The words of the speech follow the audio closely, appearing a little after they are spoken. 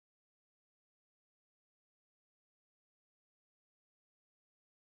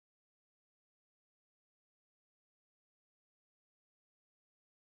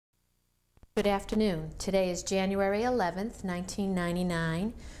Good afternoon. Today is January 11th,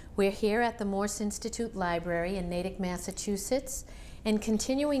 1999. We're here at the Morse Institute Library in Natick, Massachusetts, and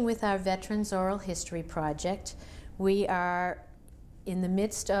continuing with our Veterans Oral History Project, we are in the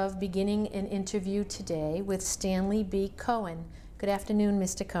midst of beginning an interview today with Stanley B. Cohen. Good afternoon,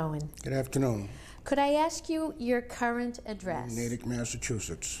 Mr. Cohen. Good afternoon. Could I ask you your current address? Natick,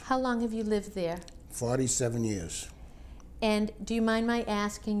 Massachusetts. How long have you lived there? 47 years. And do you mind my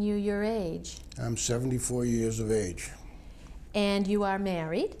asking you your age? I'm 74 years of age. And you are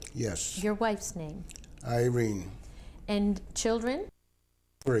married? Yes. Your wife's name? Irene. And children?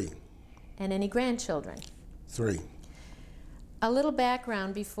 3. And any grandchildren? 3. A little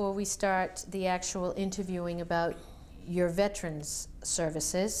background before we start the actual interviewing about your veterans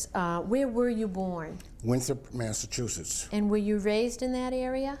services. Where were you born? Winthrop, Massachusetts. And were you raised in that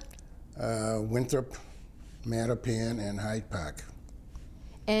area? Winthrop, Mattapan, and Hyde Park.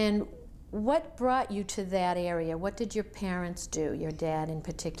 And what brought you to that area? What did your parents do, your dad in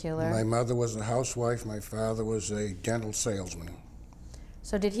particular? My mother was a housewife. My father was a dental salesman.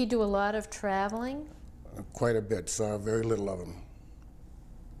 So did he do a lot of traveling? Quite a bit. Saw very little of him.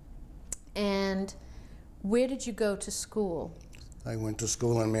 And where did you go to school? I went to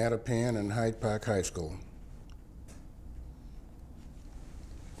school in Mattapan and Hyde Park High School.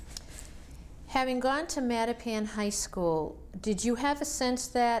 Having gone to Mattapan High School, did you have a sense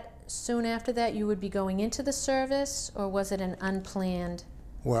that soon after that you would be going into the service, or was it an unplanned?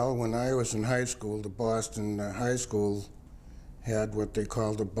 Well, when I was in high school, the Boston High School had what they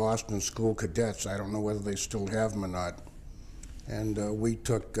called the Boston School Cadets. I don't know whether they still have them or not. And we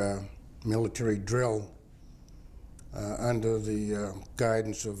took military drill under the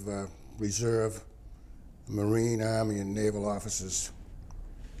guidance of Reserve, Marine, Army, and Naval officers.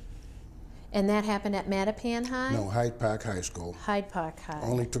 And that happened at Mattapan High? No, Hyde Park High School. Hyde Park High.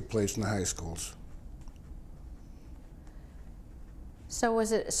 Only took place in the high schools. So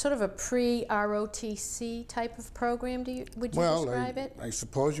was it sort of a pre-ROTC type of program, would you describe it? I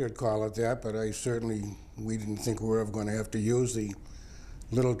suppose you'd call it that, but we didn't think we were ever going to have to use the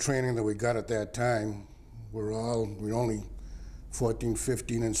little training that we got at that time. We're only 14,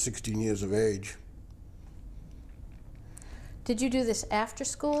 15, and 16 years of age. Did you do this after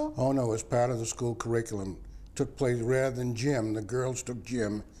school? Oh no, it was part of the school curriculum. Took place rather than gym. The girls took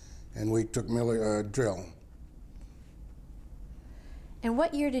gym, and we took drill. And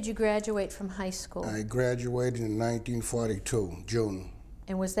what year did you graduate from high school? I graduated in 1942, June.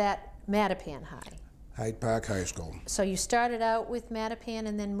 And was that Mattapan High? Hyde Park High School. So you started out with Mattapan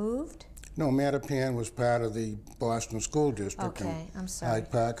and then moved? No, Mattapan was part of the Boston School District. Okay, I'm sorry.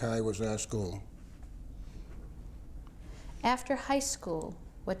 Hyde Park High was our school. After high school,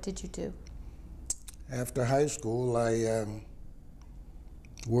 what did you do? After high school, I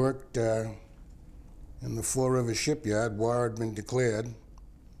worked in the Four River Shipyard. War had been declared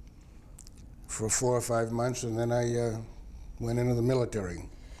for 4 or 5 months, and then I went into the military.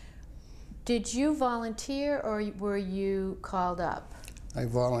 Did you volunteer, or were you called up? I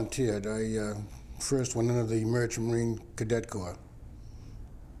volunteered. I first went into the Merchant Marine Cadet Corps.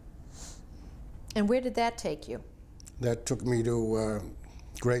 And where did that take you? That took me to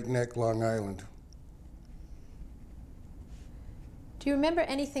Great Neck, Long Island. Do you remember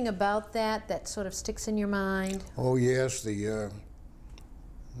anything about that that sort of sticks in your mind? Oh yes, the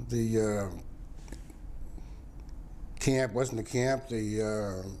camp wasn't a camp.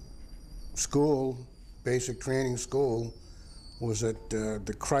 The school, basic training school, was at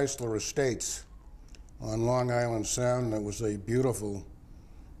the Chrysler Estates on Long Island Sound. It was a beautiful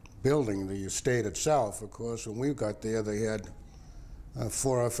building, the estate itself. Of course, when we got there, they had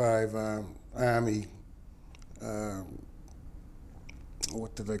 4 or 5 Army,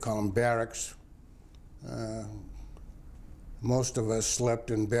 what did they call them, barracks. Most of us slept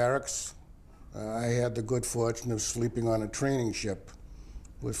in barracks. I had the good fortune of sleeping on a training ship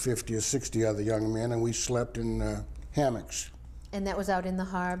with 50 or 60 other young men, and we slept in hammocks. And that was out in the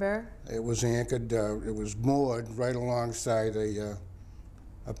harbor? It was anchored, it was moored right alongside a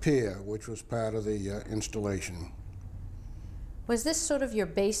pier, which was part of the installation. Was this sort of your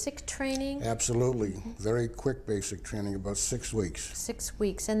basic training? Absolutely. Very quick basic training, about 6 weeks. 6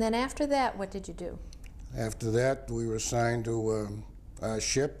 weeks. And then after that, what did you do? After that, we were assigned to a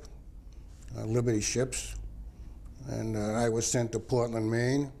ship, Liberty ships, and I was sent to Portland,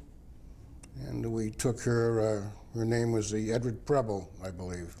 Maine, and we took her, her name was the Edward Preble, I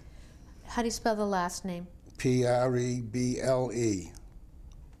believe. How do you spell the last name? P-R-E-B-L-E.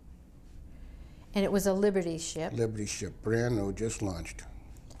 And it was a Liberty ship? Liberty ship, brand new, just launched.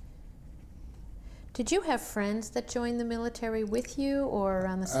 Did you have friends that joined the military with you or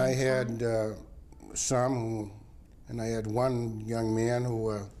around the same I time? had some, and I had one young man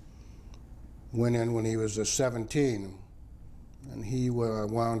who went in when he was 17, and he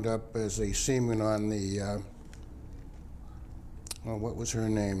wound up as a seaman on the, well, what was her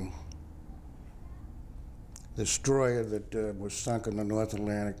name? The destroyer that was sunk in the North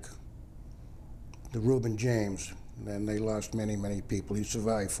Atlantic, the Reuben James. And they lost many, many people. He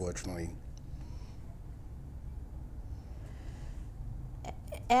survived, fortunately.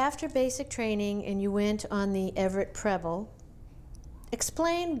 After basic training and you went on the Everett Preble,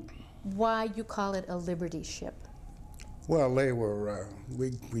 explain why you call it a Liberty ship. Well, they were,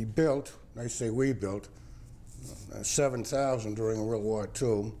 we built, I say we built, 7,000 during World War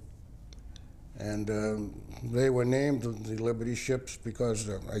II. And they were named the Liberty ships because,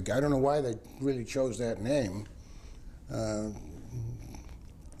 I don't know why they really chose that name.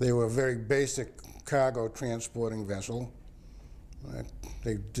 They were a very basic cargo transporting vessel.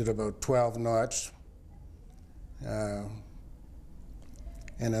 They did about 12 knots. And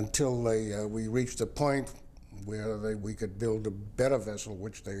until we reached a point where we could build a better vessel,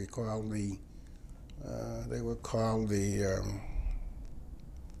 which they called the,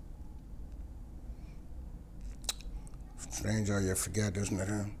 strange how you forget, isn't it,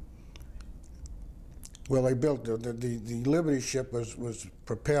 huh? Well, they built, the Liberty ship was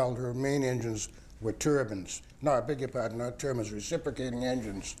propelled, her main engines were turbines. No, I beg your pardon, not turbines, reciprocating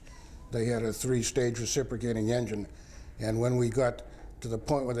engines. They had a 3-stage reciprocating engine. And when we got to the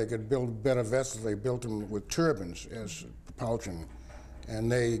point where they could build better vessels, they built them with turbines as propulsion. And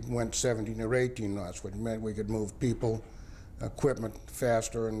they went 17 or 18 knots, which meant we could move people, equipment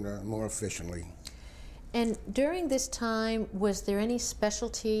faster and more efficiently. And during this time, was there any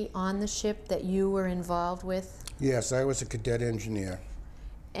specialty on the ship that you were involved with? Yes, I was a cadet engineer.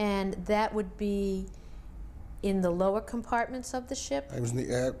 And that would be in the lower compartments of the ship?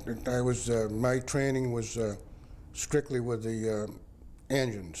 My training was strictly with the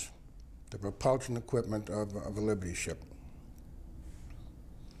engines, the propulsion equipment of a Liberty ship.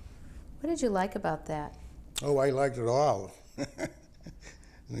 What did you like about that? Oh, I liked it all.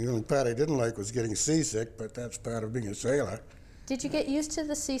 The only part I didn't like was getting seasick, but that's part of being a sailor. Did you get used to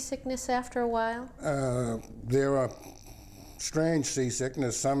the seasickness after a while? There are strange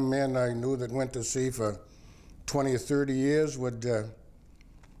seasickness. Some men I knew that went to sea for 20 or 30 years would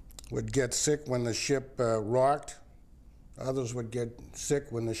get sick when the ship rocked. Others would get sick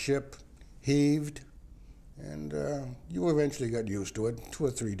when the ship heaved. And you eventually got used to it, 2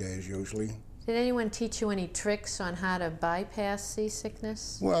 or 3 days usually. Did anyone teach you any tricks on how to bypass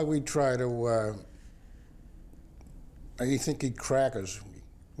seasickness? Well, we try to, I think eat crackers.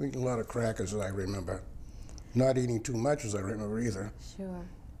 We eat a lot of crackers, as I remember. Not eating too much, as I remember, either. Sure.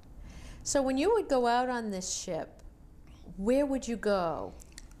 So when you would go out on this ship, where would you go?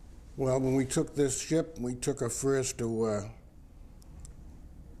 Well, when we took this ship, we took her first to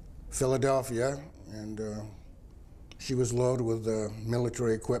Philadelphia, and she was loaded with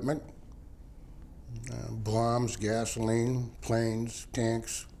military equipment. Bombs, gasoline, planes,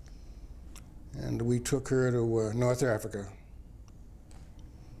 tanks, and we took her to North Africa.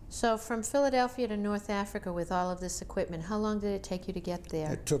 So from Philadelphia to North Africa with all of this equipment, how long did it take you to get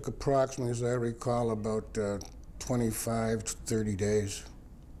there? It took approximately, as I recall, about 25 to 30 days.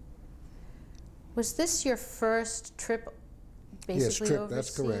 Was this your first trip basically yes, overseas?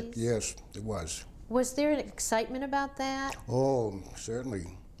 that's correct. Yes, it was. Was there an excitement about that? Oh,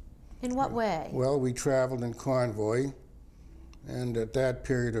 certainly. In what way? Well, we traveled in convoy, and at that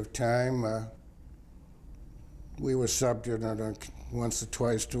period of time, we were subject once or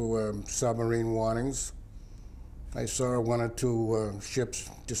twice to submarine warnings. I saw 1 or 2 ships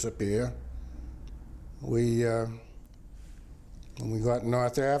disappear. When we got in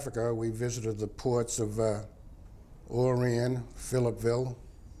North Africa, we visited the ports of Orion, Philippeville,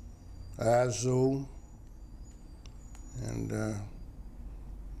 Azul, and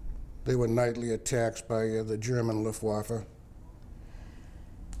they were nightly attacked by the German Luftwaffe.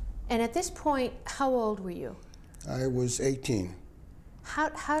 And at this point, how old were you? I was 18.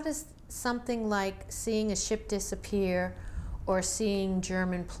 How does something like seeing a ship disappear or seeing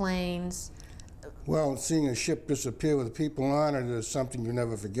German planes? Well, seeing a ship disappear with people on it is something you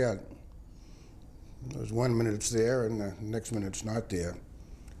never forget. There's 1 minute it's there, and the next minute it's not there.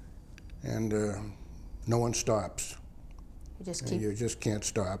 And no one stops. You just can't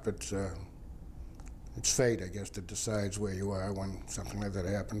stop. It's fate, I guess, that decides where you are when something like that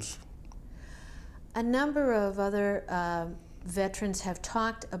happens. A number of other veterans have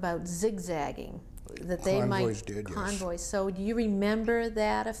talked about zigzagging. that they might... Convoys did, yes. Convoys. So do you remember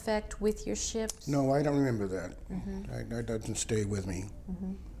that effect with your ships? No, I don't remember that. That doesn't stay with me.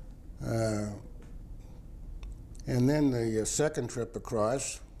 And then the second trip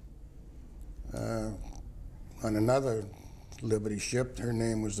across, on another Liberty ship, her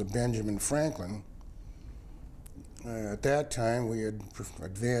name was the Benjamin Franklin. At that time, we had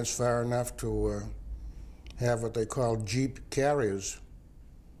advanced far enough to have what they called jeep carriers.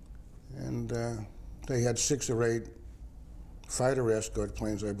 And they had 6 or 8 fighter escort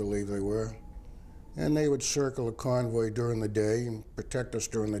planes, I believe they were. And they would circle a convoy during the day and protect us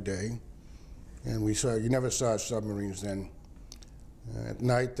during the day. And you never saw submarines then. At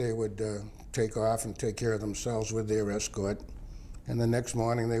night, they would take off and take care of themselves with their escort. And the next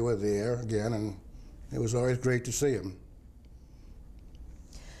morning, they were there again, and it was always great to see them.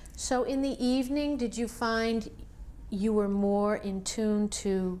 So in the evening, did you find you were more in tune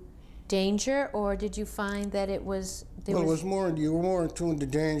to danger, or did you find that it was... You were more in tune to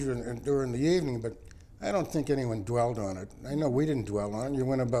danger during the evening, but I don't think anyone dwelled on it. I know we didn't dwell on it. You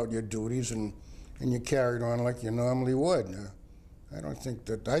went about your duties and you carried on like you normally would. I don't think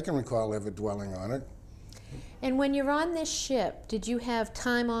that I can recall ever dwelling on it. And when you're on this ship, did you have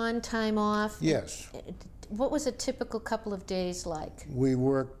time on, time off? Yes. What was a typical couple of days like? We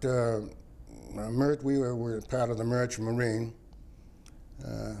worked, we were part of the Merchant Marine.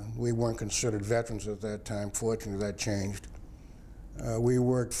 We weren't considered veterans at that time. Fortunately, that changed. We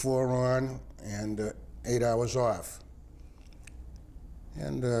worked 4 on and 8 hours off.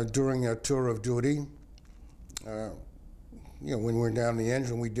 And during a tour of duty, when we were down the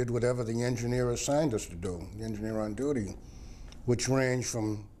engine, we did whatever the engineer assigned us to do, the engineer on duty, which ranged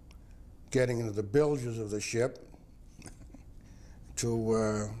from getting into the bilges of the ship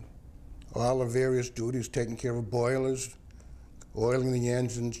to all the various duties, taking care of boilers, oiling the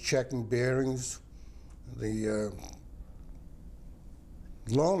engines, checking bearings. The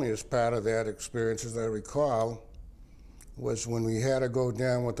loneliest part of that experience, as I recall, was when we had to go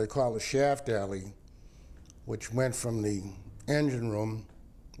down what they call the shaft alley, which went from the engine room,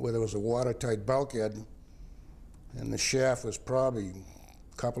 where there was a watertight bulkhead, and the shaft was probably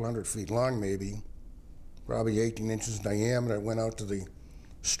a couple 100 feet long, maybe, probably 18 inches diameter. It went out to the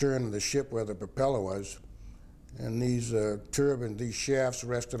stern of the ship where the propeller was. And these these shafts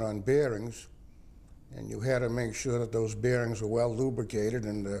rested on bearings, and you had to make sure that those bearings were well lubricated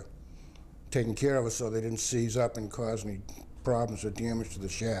and taken care of so they didn't seize up and cause any problems or damage to the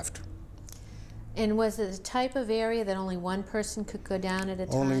shaft. And was it a type of area that only one person could go down at a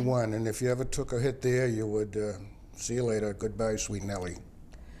time? Only one, and if you ever took a hit there, you would see you later, goodbye, sweet Nellie.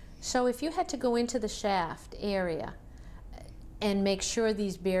 So if you had to go into the shaft area and make sure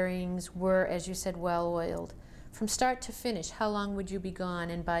these bearings were, as you said, well oiled, from start to finish, how long would you be gone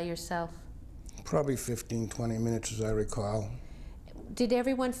and by yourself? Probably 15, 20 minutes, as I recall. Did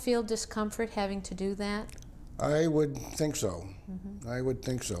everyone feel discomfort having to do that? I would think so. I would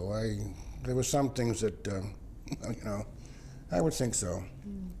think so. There were some things that, I would think so.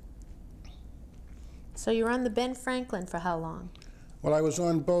 So you were on the Ben Franklin for how long? Well, I was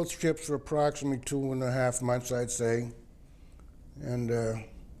on both ships for approximately 2.5 months, I'd say. And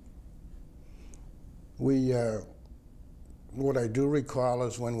what I do recall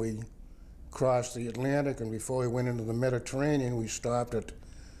is when we crossed the Atlantic and before we went into the Mediterranean, we stopped at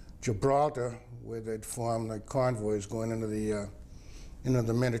Gibraltar, where they'd formed the convoys going into the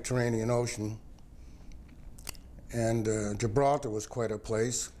Mediterranean Ocean. And Gibraltar was quite a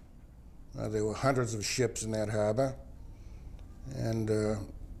place. There were hundreds of ships in that harbor. And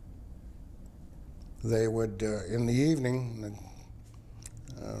they would, in the evening,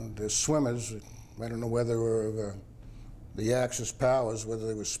 the swimmers, I don't know whether they were the Axis powers, whether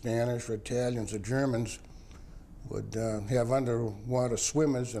they were Spanish or Italians or Germans, would have underwater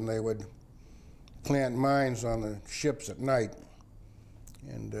swimmers, and they would plant mines on the ships at night.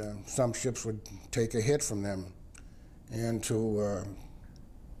 And some ships would take a hit from them. And to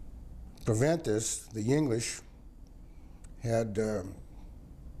prevent this, the English had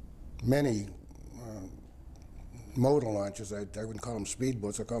many motor launches. I wouldn't call them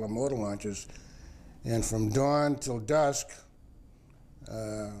speedboats, I call them motor launches. And from dawn till dusk,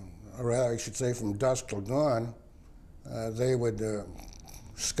 or rather I should say from dusk till dawn, they would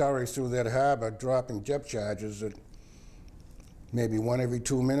scurry through that harbor dropping depth charges at maybe 1 every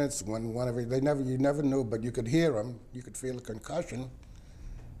 2 minutes, one every, you never knew, but you could hear them, you could feel a concussion.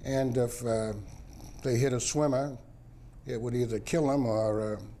 And if they hit a swimmer, it would either kill them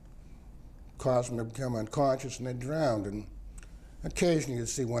or cause them to become unconscious and they drowned. And occasionally you'd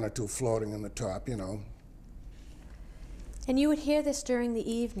see 1 or 2 floating on the top, And you would hear this during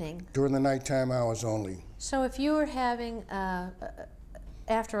the evening? During the nighttime hours only. So if you were having,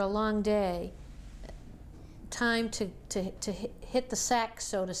 after a long day, time to hit the sack,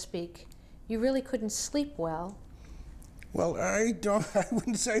 so to speak, you really couldn't sleep well. Well, I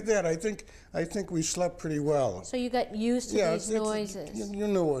wouldn't say that. I think we slept pretty well. So you got used to these noises. You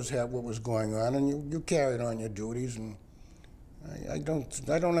knew what was going on, and you carried on your duties. And I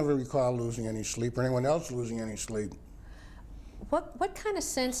don't ever recall losing any sleep or anyone else losing any sleep. What kind of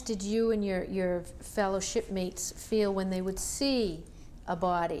sense did you and your fellow shipmates feel when they would see a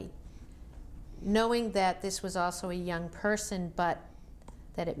body, knowing that this was also a young person, but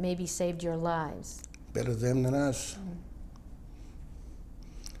that it maybe saved your lives? Better them than us.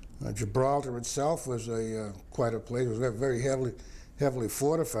 Gibraltar itself was quite a place. It was very heavily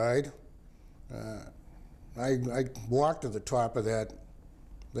fortified. I walked to the top of that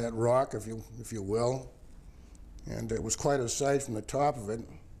rock, if you will, and it was quite a sight from the top of it.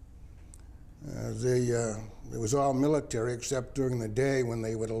 It was all military except during the day when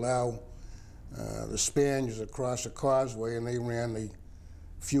they would allow the Spaniards across the causeway, and they ran the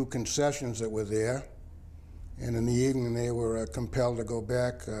few concessions that were there. And in the evening, they were compelled to go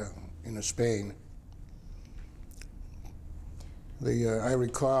back into Spain. I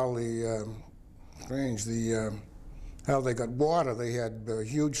recall how they got water. They had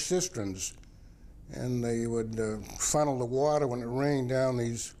huge cisterns, and they would funnel the water when it rained down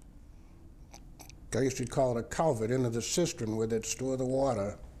these, I guess you'd call it a culvert, into the cistern where they'd store the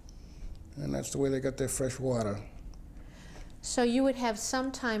water. And that's the way they got their fresh water. So you would have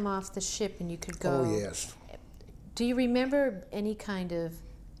some time off the ship and you could go. Oh, yes. Do you remember any kind of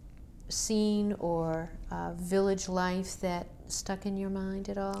scene or village life that stuck in your mind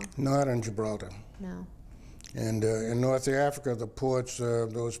at all? Not in Gibraltar. No. And in North Africa, the ports,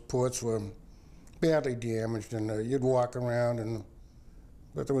 those ports were badly damaged, and you'd walk around,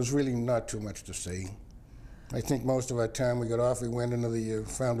 but there was really not too much to see. I think most of our time we got off, we went into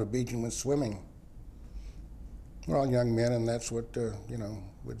found a beach and went swimming. We're all young men, and that's what,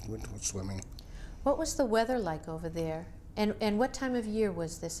 with swimming. What was the weather like over there? And what time of year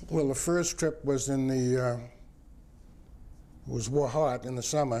was this again? Well, the first trip was was hot in the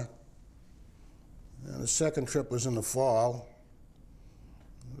summer. And the second trip was in the fall.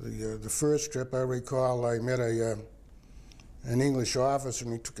 The first trip, I recall, I met an English officer,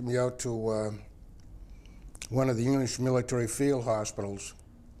 and he took me out to one of the English military field hospitals.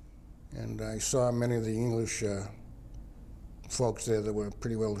 And I saw many of the English folks there that were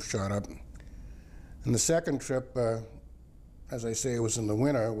pretty well shot up. And the second trip, as I say, it was in the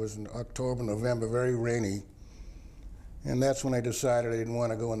winter. It was in October, November, very rainy. And that's when I decided I didn't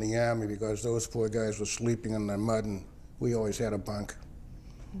want to go in the Army, because those poor guys were sleeping in the mud, and we always had a bunk.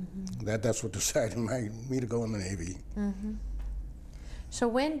 Mm-hmm. That's what decided me to go in the Navy. Mm-hmm. So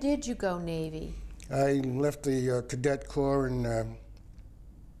when did you go Navy? I left the Cadet Corps in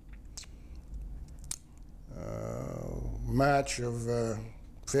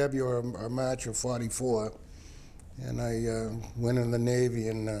February or March of '44, and I went in the Navy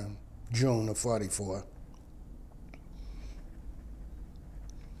in June of '44.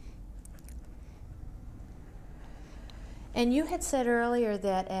 And you had said earlier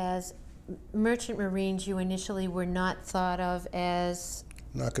that as merchant marines, you initially were not thought of as...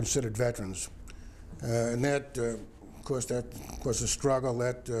 Not considered veterans. And that, of course, was a struggle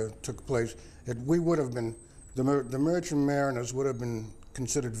that took place. We would have been, the merchant mariners would have been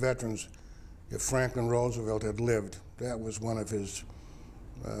considered veterans if Franklin Roosevelt had lived. That was one of his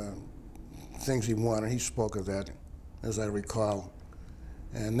things he wanted. He spoke of that, as I recall.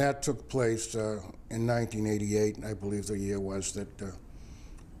 And that took place in 1988, I believe the year was that.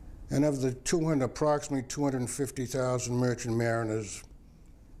 And of the approximately 250,000 merchant mariners,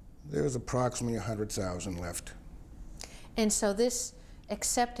 there was approximately 100,000 left. And so this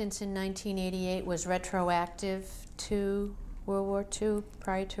acceptance in 1988 was retroactive to World War II,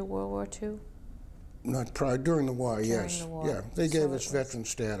 prior to World War II? Not prior, during the war, yes. During the war. Yeah, they gave us veteran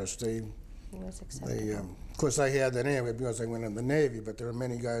status. It was acceptable. Of course, I had that anyway because I went in the Navy, but there are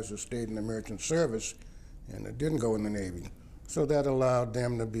many guys who stayed in the merchant service and didn't go in the Navy. So that allowed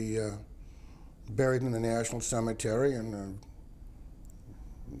them to be buried in the National Cemetery and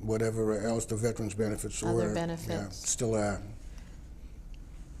whatever else the veterans' benefits were. Other benefits. Yeah, still are.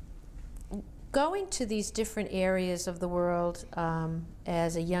 Going to these different areas of the world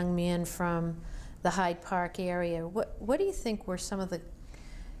as a young man from the Hyde Park area, what do you think were some of the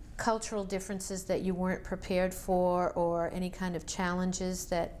cultural differences that you weren't prepared for, or any kind of challenges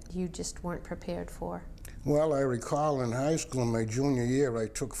that you just weren't prepared for? Well, I recall in high school in my junior year, I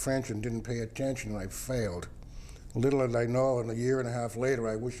took French and didn't pay attention, and I failed. little did I know, and a year and a half later,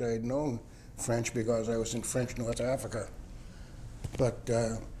 I wish I had known French because I was in French North Africa. But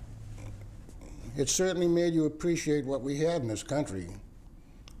it certainly made you appreciate what we had in this country.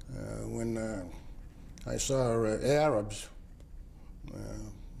 When I saw Arabs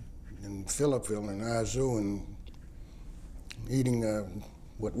in Philippeville and Azu and eating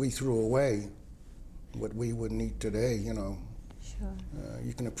what we threw away, what we wouldn't eat today, you know. Sure.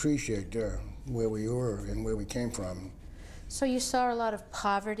 You can appreciate where we were and where we came from. So you saw a lot of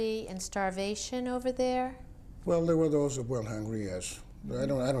poverty and starvation over there? Well, there were those that weren't hungry, yes. But I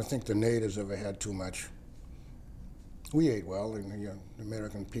don't think the natives ever had too much. We ate well, and the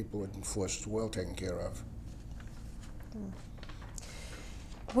American people were forced well taken care of.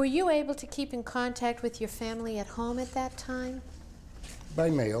 Were you able to keep in contact with your family at home at that time? By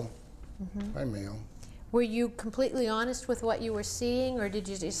mail. By mail. Were you completely honest with what you were seeing, or did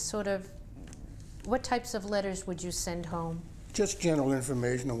you just sort of, what types of letters would you send home? Just general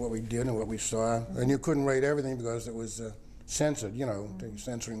information on what we did and what we saw. And you couldn't write everything because it was censored, you know, the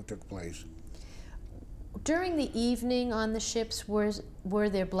censoring took place. During the evening on the ships, were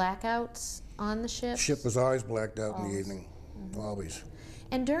there blackouts on the ships? The ship was always blacked out in the Always. evening, always.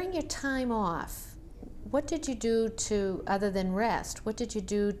 And during your time off, what did you do to, other than rest, what did you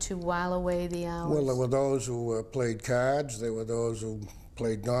do to while away the hours? Well, there were those who played cards. There were those who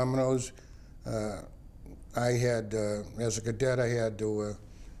played dominoes. I had, as a cadet, I had to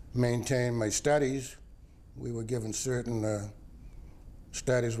maintain my studies. We were given certain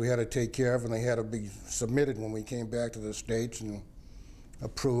studies we had to take care of, and they had to be submitted when we came back to the States and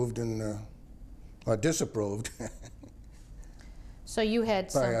approved and or disapproved So you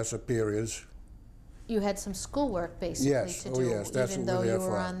had by our superiors. You had some schoolwork basically Yes. to Oh, do, yes. That's even what though we're you there were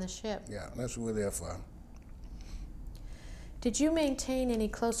for. on the ship. Yeah, that's what we're there for. Did you maintain any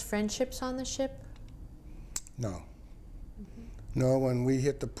close friendships on the ship? No. No, when we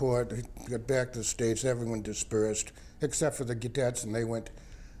hit the port, got back to the States, everyone dispersed, except for the cadets, and they went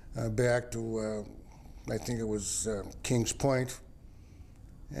back to, I think it was Kings Point,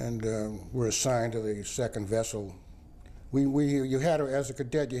 and were assigned to the second vessel. You had to, as a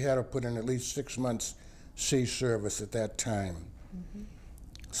cadet, you had to put in at least 6 months sea service at that time.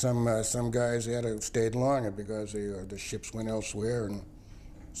 Some guys had to stayed longer because the ships went elsewhere, and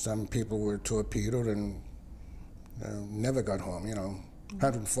some people were torpedoed and never got home, you know.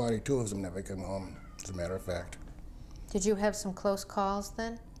 142 of them never came home, as a matter of fact. Did you have some close calls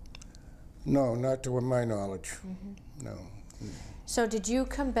then? No, not to my knowledge, no. So did you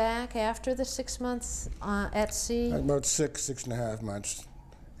come back after the 6 months at sea? About 6.5 months.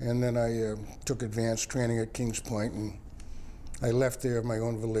 And then I took advanced training at Kings Point, and I left there of my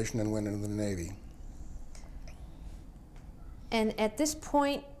own volition and went into the Navy. And at this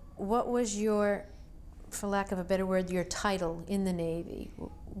point, what was your, for lack of a better word, your title in the Navy?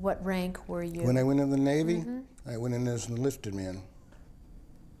 What rank were you? When I went in the Navy, I went in as an enlisted man.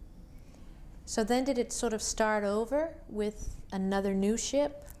 So then did it sort of start over with another new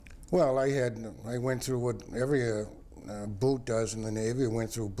ship? Well, I went through what every boot does in the Navy. I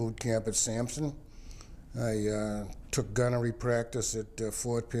went through boot camp at Sampson. I took gunnery practice at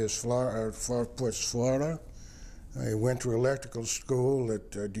Fort Pierce, Florida. I went to electrical school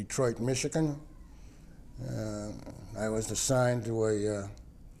at Detroit, Michigan. I was assigned to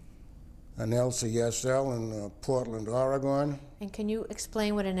an LCSL in Portland, Oregon. And can you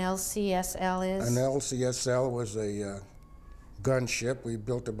explain what an LCSL is? An LCSL was a gunship. We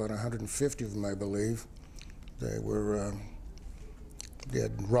built about 150 of them, I believe. They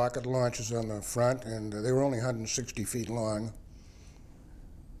had rocket launchers on the front, and they were only 160 feet long.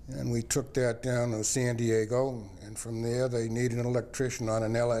 And we took that down to San Diego, and from there they needed an electrician on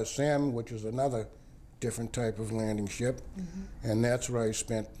an LSM, which is another different type of landing ship. And that's where I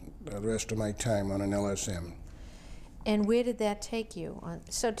spent the rest of my time, on an LSM. And where did that take you?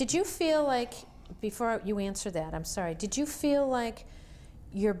 So did you feel like, before you answer that, I'm sorry, did you feel like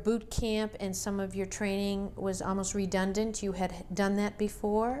your boot camp and some of your training was almost redundant? You had done that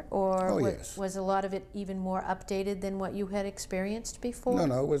before? Or yes. Was a lot of it even more updated than what you had experienced before?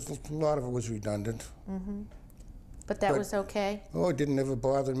 No, a lot of it was redundant. But that was okay? Oh, it didn't ever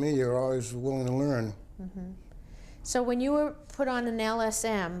bother me. You're always willing to learn. So when you were put on an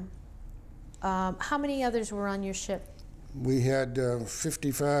LSM, how many others were on your ship? We had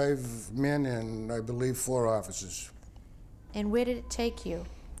 55 men and I believe 4 officers. And where did it take you?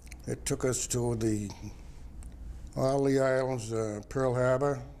 It took us to all the islands, Pearl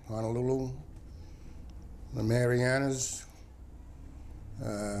Harbor, Honolulu, the Marianas,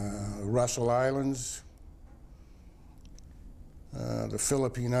 Russell Islands, the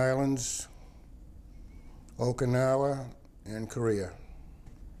Philippine Islands, Okinawa, and Korea.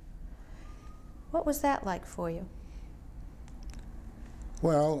 What was that like for you?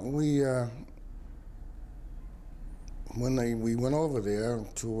 Well, we went over there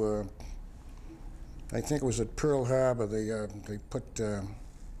to I think it was at Pearl Harbor. They put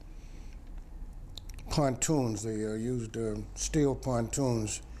pontoons. They used steel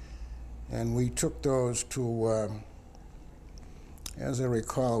pontoons, and we took those to, as I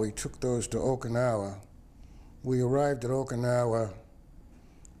recall, we took those to Okinawa. We arrived at Okinawa,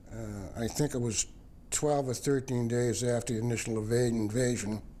 I think it was 12 or 13 days after the initial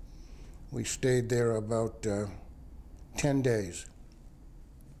invasion. We stayed there about 10 days.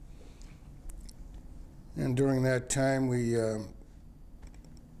 And during that time, we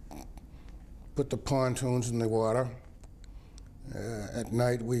put the pontoons in the water. At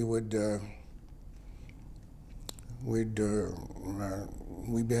night, we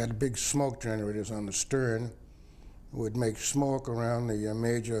had big smoke generators on the stern. We'd make smoke around the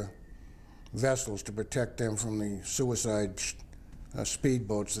major vessels to protect them from the suicide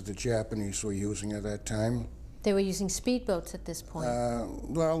speedboats that the Japanese were using at that time. They were using speedboats at this point.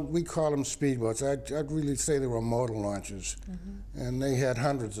 Well, we call them speedboats. I'd really say they were motor launches. And they had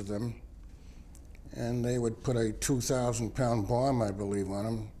hundreds of them. And they would put a 2,000-pound bomb, I believe, on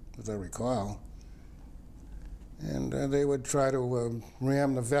them, as I recall. And they would try to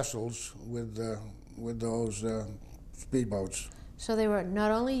ram the vessels with those speedboats. So they were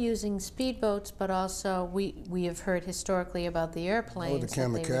not only using speedboats, but also we have heard historically about the airplanes. Oh, the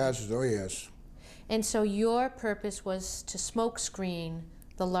kamikazes, oh yes. And so your purpose was to smoke screen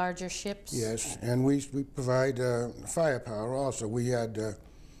the larger ships? Yes, and we provide firepower also. We had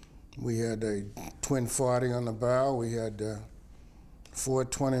a twin 40 on the bow. We had 4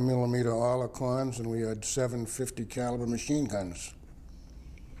 20-millimeter Oerlikons, and we had 7 50 caliber machine guns.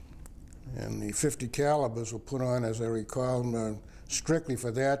 And the 50 calibers were put on, as I recall, strictly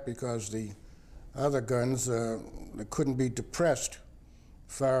for that, because the other guns they couldn't be depressed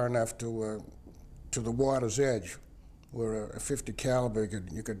far enough to the water's edge, where a 50 caliber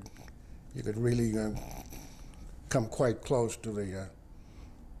you could really come quite close to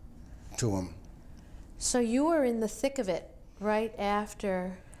them. So you were in the thick of it right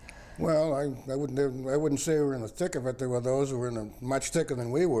after. Well, I wouldn't say we were in the thick of it. There were those who were much thicker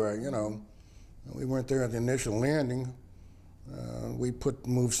than we were. You know, we weren't there at the initial landing. We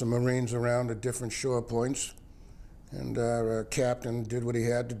moved some Marines around at different shore points. And our captain did what he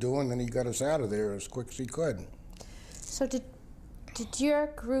had to do, and then he got us out of there as quick as he could. So did your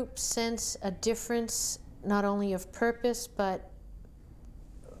group sense a difference, not only of purpose, but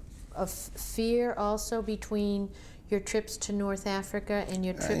of fear also, between your trips to North Africa and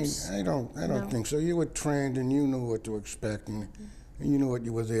your trips? I don't think so. You were trained, and you knew what to expect, and you knew what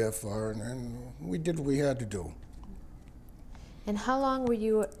you were there for, and we did what we had to do. And how long were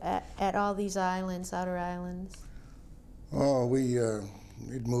you at all these islands, outer islands? Oh,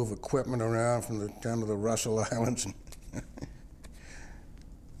 we'd move equipment around down to the Russell Islands, and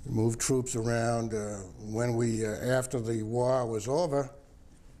move troops around. When after the war was over,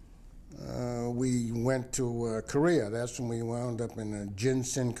 we went to Korea. That's when we wound up in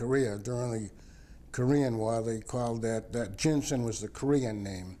Jinsen, Korea. During the Korean War, they called that Jinsen was the Korean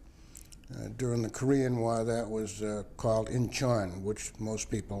name. During the Korean War, that was called Incheon, which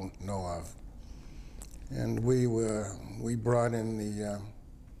most people know of. And we brought in the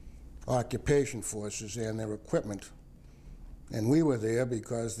occupation forces and their equipment. And we were there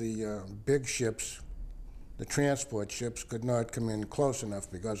because the big ships, the transport ships, could not come in close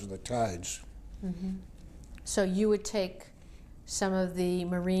enough because of the tides. So you would take some of the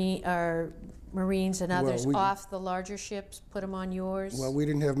Marines and others off the larger ships, put them on yours? Well, we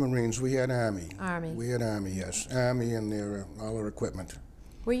didn't have Marines. We had Army. Army. We had Army, yes. Army and all their equipment.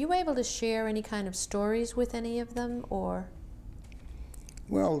 Were you able to share any kind of stories with any of them, or?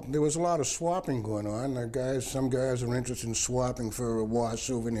 Well, there was a lot of swapping going on. Some guys were interested in swapping for war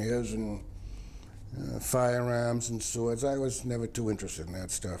souvenirs and firearms and swords. I was never too interested in that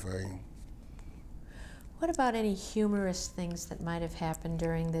stuff. What about any humorous things that might have happened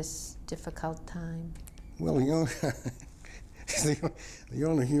during this difficult time? Well, the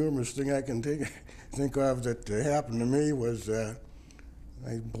only humorous thing I can think of that happened to me was,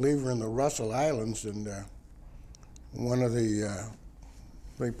 I believe we're in the Russell Islands, and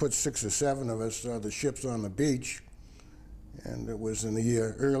they put 6 or 7 of us, the ships on the beach, and it was in the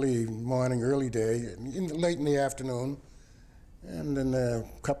early morning, early day, late in the afternoon, and then a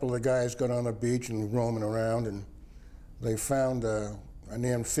couple of the guys got on the beach and roaming around, and they found an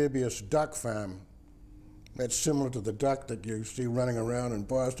amphibious duck farm that's similar to the duck that you see running around in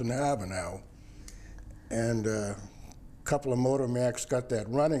Boston Harbor now. And a couple of motor Macs got that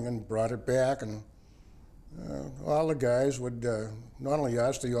running and brought it back, and all the guys would, not only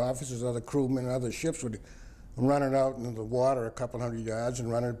us, the officers, other crewmen, and other ships would run it out into the water a couple hundred yards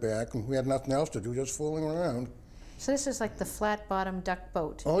and run it back, and we had nothing else to do, just fooling around. So this is like the flat-bottom duck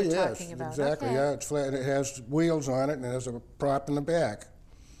boat Oh, you're yes, talking about. exactly. Okay. Yeah, it's flat. It has wheels on it, and it has a prop in the back.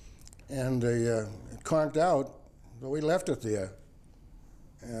 And it conked out, but we left it there.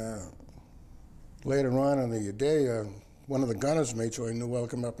 Later on in the day, one of the gunner's mates who I knew well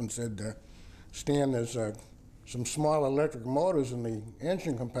came up and said, Stan, there's some small electric motors in the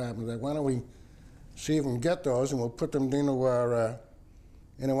engine compartment. Like, why don't we see if we can get those, and we'll put them into our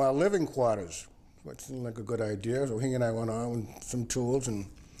living quarters. Which seemed like a good idea. So he and I went on with some tools, and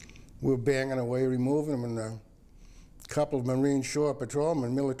we were banging away, removing them, and a couple of Marine Shore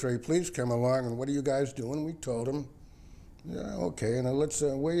Patrolmen, military police came along, and what are you guys doing? We told them, yeah, okay, and let's,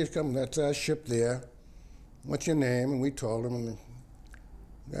 where you come? That's our ship there. What's your name? And we told him, and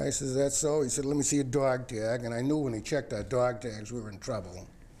the guy says, that's so? He said, let me see your dog tag, and I knew when he checked our dog tags we were in trouble.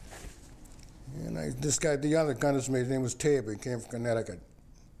 And this guy, the other gunner's mate, his name was Tabor, he came from Connecticut.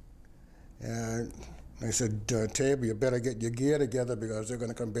 And I said, Tabor, you better get your gear together because they're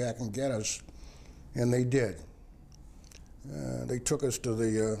going to come back and get us. And they did. They took us to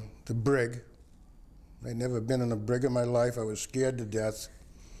the brig. I'd never been in a brig in my life. I was scared to death.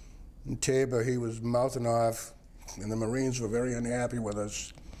 And Tabor, he was mouthing off, and the Marines were very unhappy with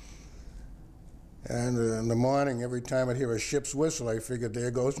us. And in the morning, every time I'd hear a ship's whistle, I figured,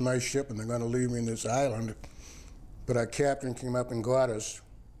 there goes my ship, and they're going to leave me in this island. But our captain came up and got us.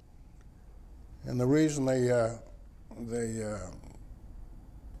 And the reason they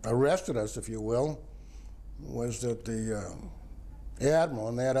arrested us, if you will, was that the admiral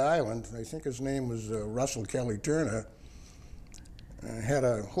on that island, I think his name was Russell Kelly Turner, had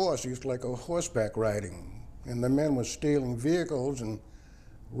a horse. He used to like a horseback riding. And the men were stealing vehicles and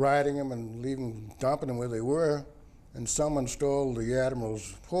riding them and dumping them where they were. And someone stole the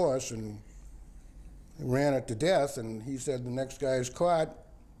admiral's horse and ran it to death. And he said the next guy is caught,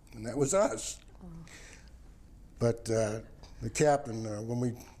 and that was us. But the captain, when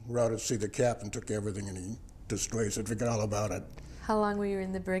we were out at sea, the captain took everything and he destroyed it, forgot all about it. How long were you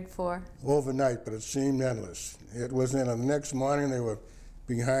in the brig for? Overnight, but it seemed endless. It was in the next morning, they were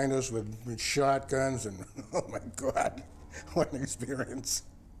behind us with shotguns, and oh my God, what an experience.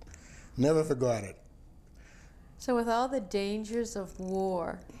 Never forgot it. So with all the dangers of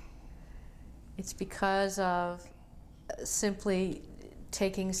war, it's because of simply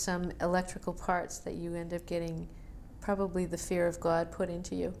taking some electrical parts that you end up getting probably the fear of God put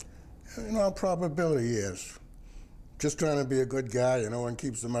into you? You know, probability is. Just trying to be a good guy, you know, and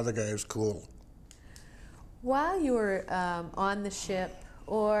keep some other guys cool. While you were on the ship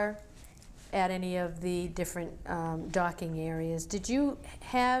or at any of the different docking areas, did you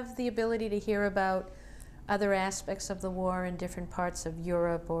have the ability to hear about other aspects of the war in different parts of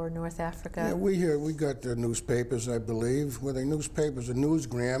Europe or North Africa? Yeah, we got the newspapers, I believe. Well, the newspapers are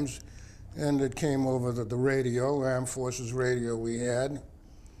newsgrams, and it came over the radio, Armed Forces radio we had.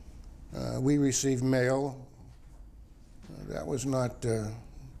 We received mail. That was not,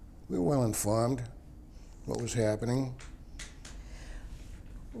 we were well informed what was happening.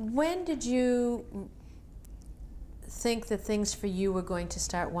 When did you think that things for you were going to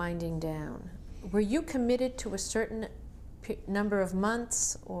start winding down? Were you committed to a certain number of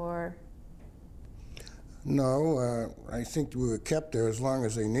months, or? No, I think we were kept there as long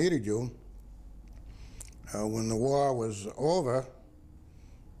as they needed you. When the war was over,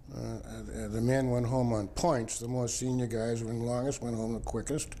 the men went home on points. The more senior guys who were in longest went home the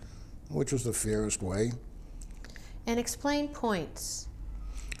quickest, which was the fairest way. And explain points.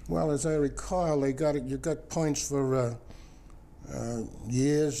 Well, as I recall, you got points for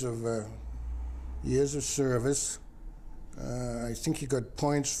years of service. I think you got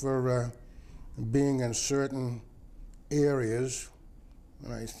points for being in certain areas,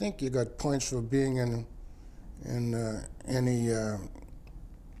 and I think you got points for being in any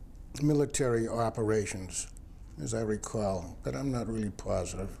military operations, as I recall, but I'm not really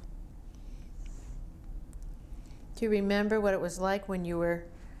positive. Do you remember what it was like when you were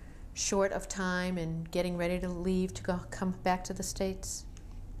short of time and getting ready to leave to come back to the States?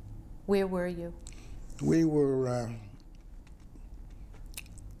 Where were you? We were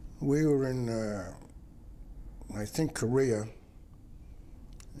in, I think, Korea.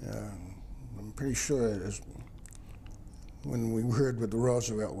 I'm pretty sure it was when we heard that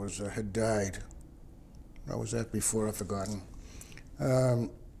Roosevelt had died. Or was that before? I've forgotten.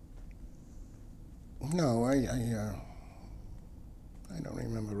 No, I don't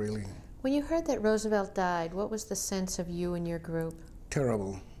remember really. When you heard that Roosevelt died, what was the sense of you and your group?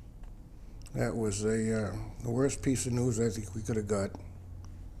 Terrible. That was the worst piece of news I think we could have got.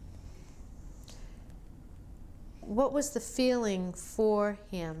 What was the feeling for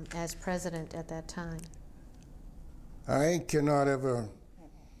him as president at that time? I cannot ever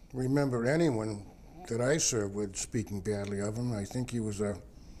remember anyone that I served with speaking badly of him. I think he was a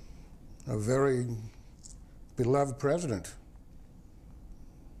very beloved president.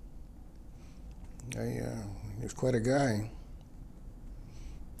 He was quite a guy.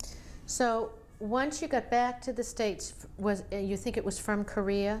 So once you got back to the States, you think it was from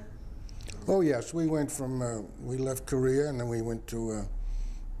Korea? Oh yes, we went from, we left Korea and then we went to,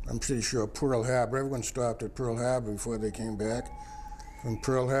 I'm pretty sure, Pearl Harbor. Everyone stopped at Pearl Harbor before they came back. From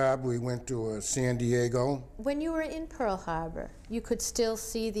Pearl Harbor, we went to San Diego. When you were in Pearl Harbor, you could still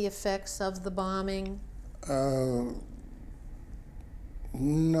see the effects of the bombing?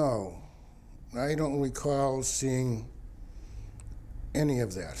 No. I don't recall seeing any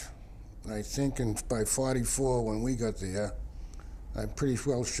of that. I think by '44, when we got there, I'm pretty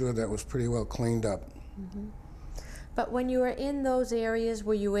well sure that was pretty well cleaned up. Mm-hmm. But when you were in those areas,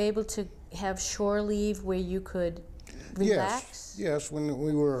 were you able to have shore leave where you could relax? Yes. When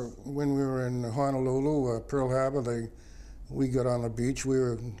we were in Honolulu, Pearl Harbor, we got on the beach. We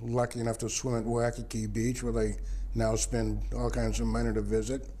were lucky enough to swim at Waikiki Beach, where they now spend all kinds of money to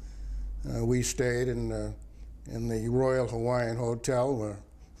visit. We stayed in the Royal Hawaiian Hotel, where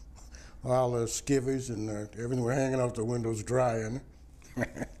all the skivvies and everything were hanging out the windows drying.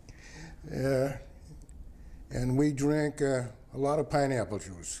 And we drank a lot of pineapple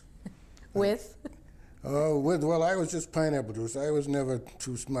juice. With? Well, I was just pineapple juice. I was never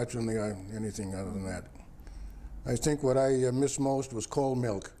too much on anything other than that. I think what I missed most was cold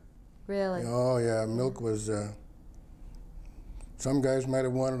milk. Really? Oh yeah, milk was. Some guys might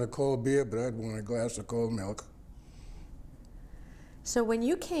have wanted a cold beer, but I'd want a glass of cold milk. So when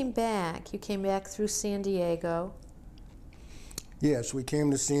you came back through San Diego. Yes, we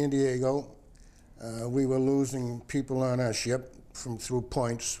came to San Diego. We were losing people on our ship through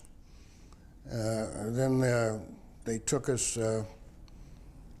points. Then they took us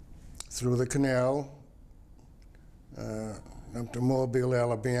through the canal up to Mobile,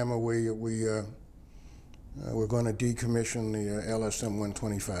 Alabama, where we were going to decommission the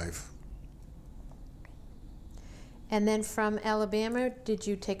LSM-125. And then from Alabama, did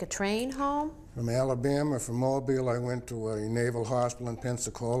you take a train home? From Alabama, from Mobile, I went to a naval hospital in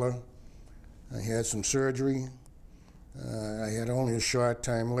Pensacola. I had some surgery. I had only a short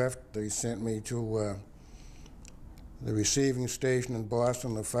time left. They sent me to the receiving station in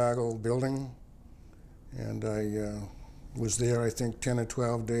Boston, the Fargo building. And I was there, I think, 10 or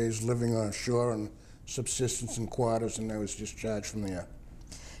 12 days living on shore on subsistence and quarters, and I was discharged from there.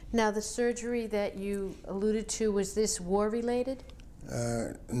 Now, the surgery that you alluded to, was this war-related?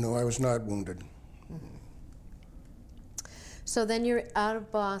 No, I was not wounded. Mm-hmm. So then you're out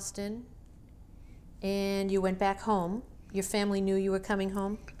of Boston, and you went back home. Your family knew you were coming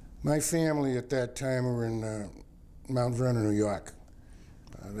home? My family at that time were in Mount Vernon, New York.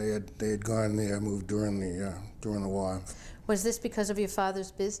 They had gone there, moved during the war. Was this because of your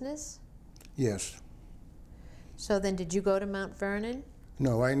father's business? Yes. So then did you go to Mount Vernon?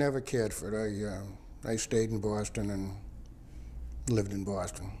 No, I never cared for it. I stayed in Boston and lived in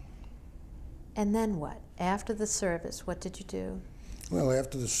Boston. And then what? After the service, what did you do? Well,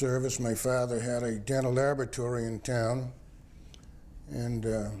 after the service, my father had a dental laboratory in town, and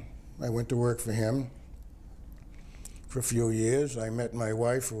I went to work for him for a few years. I met my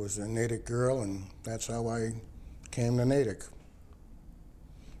wife, who was a Natick girl, and that's how I came to Natick.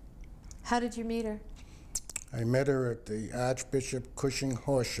 How did you meet her? I met her at the Archbishop Cushing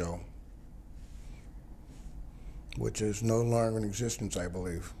Horse Show, which is no longer in existence, I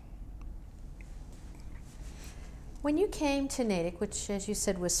believe. When you came to Natick, which, as you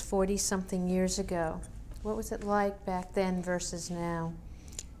said, was 40-something years ago, what was it like back then versus now?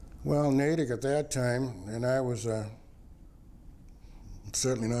 Well, Natick at that time, and I was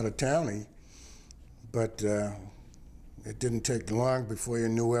certainly not a townie, but it didn't take long before you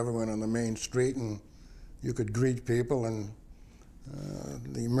knew everyone on the main street and you could greet people, and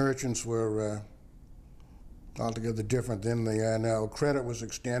the merchants were altogether different than they are now. Credit was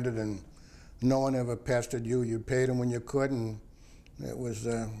extended and no one ever pestered you. You paid them when you could, and it was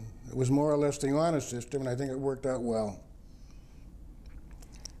more or less the honor system, and I think it worked out well.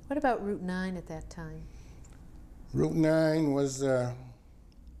 What about Route 9 at that time? Route 9 was, I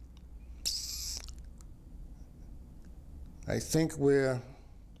think, where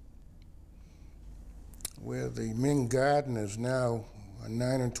the Ming Garden is now. on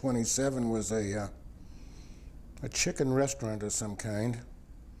 9 and 27 was a chicken restaurant of some kind.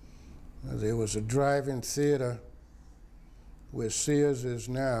 There was a drive-in theater where Sears is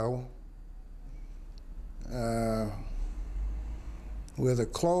now, where the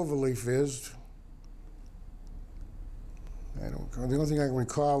Cloverleaf is. The only thing I can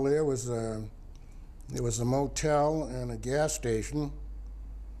recall there was a motel and a gas station,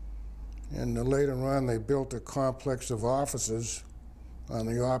 and later on they built a complex of offices on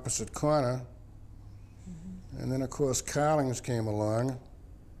the opposite corner. Mm-hmm. And then of course Carling's came along.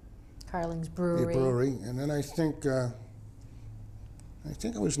 Carling's Brewery. The brewery, and then I think it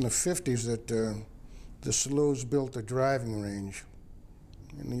was in the 50s that the Slough built a driving range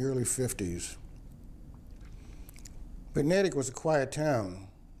in the early 50s. But Natick was a quiet town,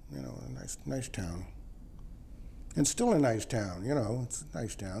 you know, a nice town. And still a nice town, you know, it's a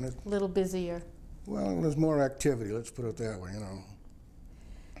nice town. A little busier. Well, there's more activity, let's put it that way, you know.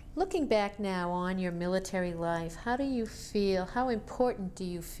 Looking back now on your military life, how do you feel, how important do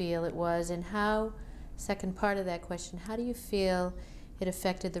you feel it was, and how, second part of that question, how do you feel it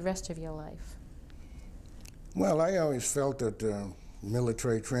affected the rest of your life? Well, I always felt that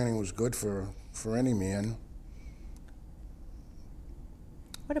military training was good for any man.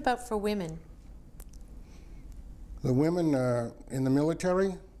 What about for women? The women in the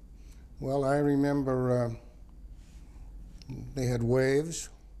military, well, I remember they had waves.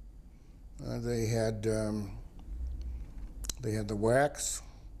 They had the wax,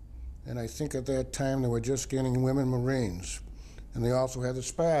 and I think at that time they were just getting women Marines, and they also had the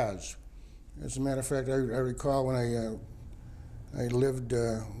spas. As a matter of fact, I recall when I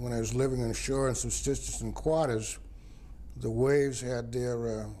was living on shore in subsistence and quarters, the waves had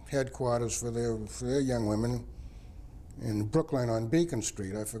their headquarters for their young women in Brooklyn on Beacon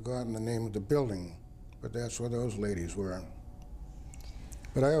Street. I've forgotten the name of the building, but that's where those ladies were.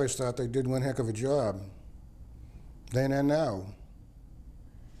 But I always thought they did one heck of a job, then and now.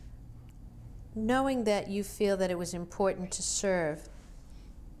 Knowing that you feel that it was important to serve,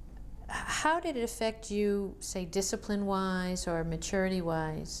 how did it affect you, say, discipline-wise or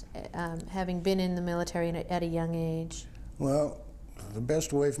maturity-wise, having been in the military at a young age? Well, the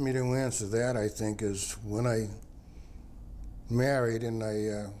best way for me to answer that, I think, is when I married and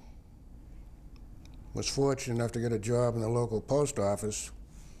I was fortunate enough to get a job in the local post office.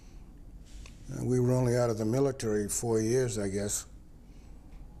 We were only out of the military 4 years, I guess.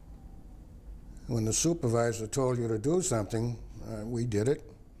 When the supervisor told you to do something, we did it,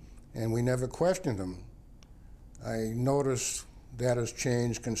 and we never questioned them. I noticed that has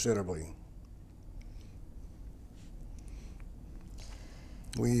changed considerably.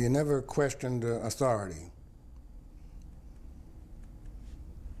 We never questioned authority.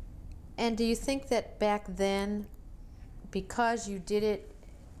 And do you think that back then, because you did it,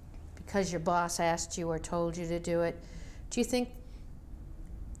 because your boss asked you or told you to do it, do you think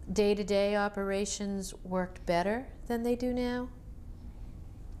day-to-day operations worked better than they do now?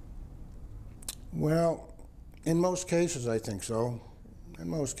 Well, in most cases, I think so. In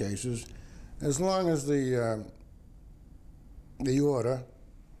most cases, as long as the order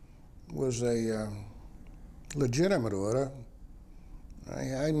was a legitimate order,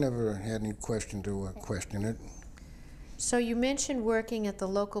 I never had any question to question it. So you mentioned working at the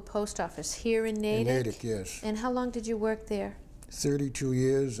local post office here in Natick? In Natick, yes. And how long did you work there? 32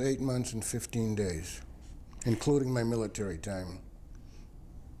 years, 8 months, and 15 days, including my military time.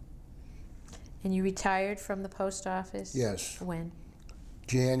 And you retired from the post office? Yes. When?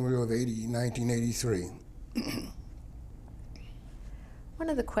 January of 1983. One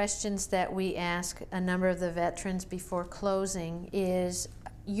of the questions that we ask a number of the veterans before closing is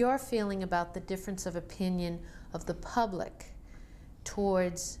your feeling about the difference of opinion of the public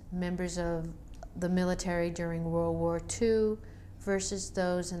towards members of the military during World War II versus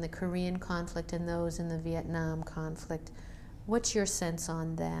those in the Korean conflict and those in the Vietnam conflict. What's your sense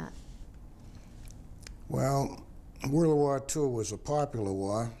on that? Well, World War II was a popular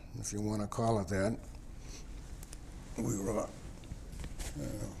war, if you want to call it that. We were,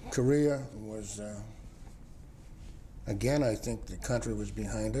 Korea was, again, I think the country was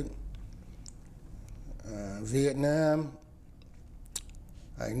behind it. Vietnam,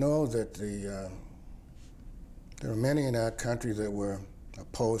 I know that there are many in our country that were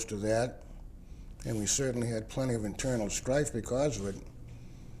opposed to that, and we certainly had plenty of internal strife because of it.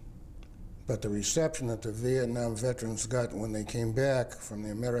 But the reception that the Vietnam veterans got when they came back from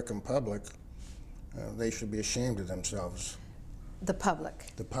the American public, they should be ashamed of themselves. The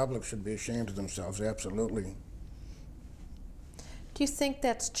public? The public should be ashamed of themselves, absolutely. Do you think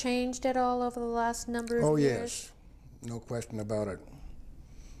that's changed at all over the last number of years? Oh, yes. No question about it.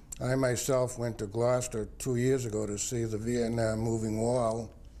 I myself went to Gloucester 2 years ago to see the Vietnam moving wall,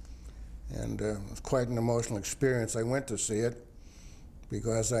 and it was quite an emotional experience. I went to see it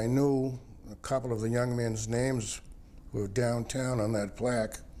because I knew a couple of the young men's names were downtown on that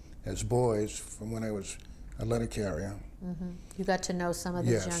plaque as boys from when I was a letter carrier. Mm-hmm. You got to know some of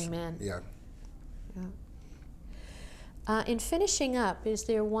these Yes. young men. Yeah. In finishing up, is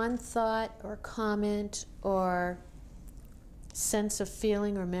there one thought or comment or sense of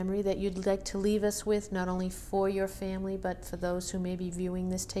feeling or memory that you'd like to leave us with, not only for your family, but for those who may be viewing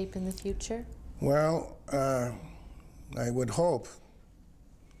this tape in the future? Well, I would hope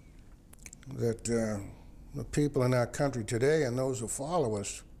that the people in our country today and those who follow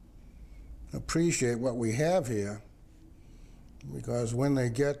us appreciate what we have here, because when they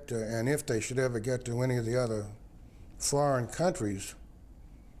get, and if they should ever get to any of the other foreign countries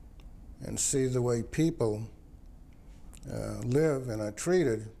and see the way people live and are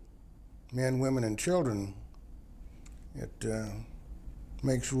treated, men, women, and children, it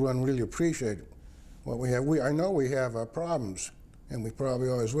makes one really appreciate what we have. I know we have our problems, and we probably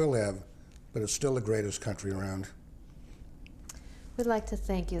always will have, but it's still the greatest country around. We'd like to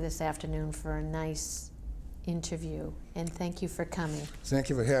thank you this afternoon for a nice interview, and thank you for coming. Thank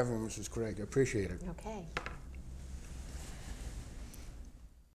you for having me, Mrs. Craig. I appreciate it. Okay.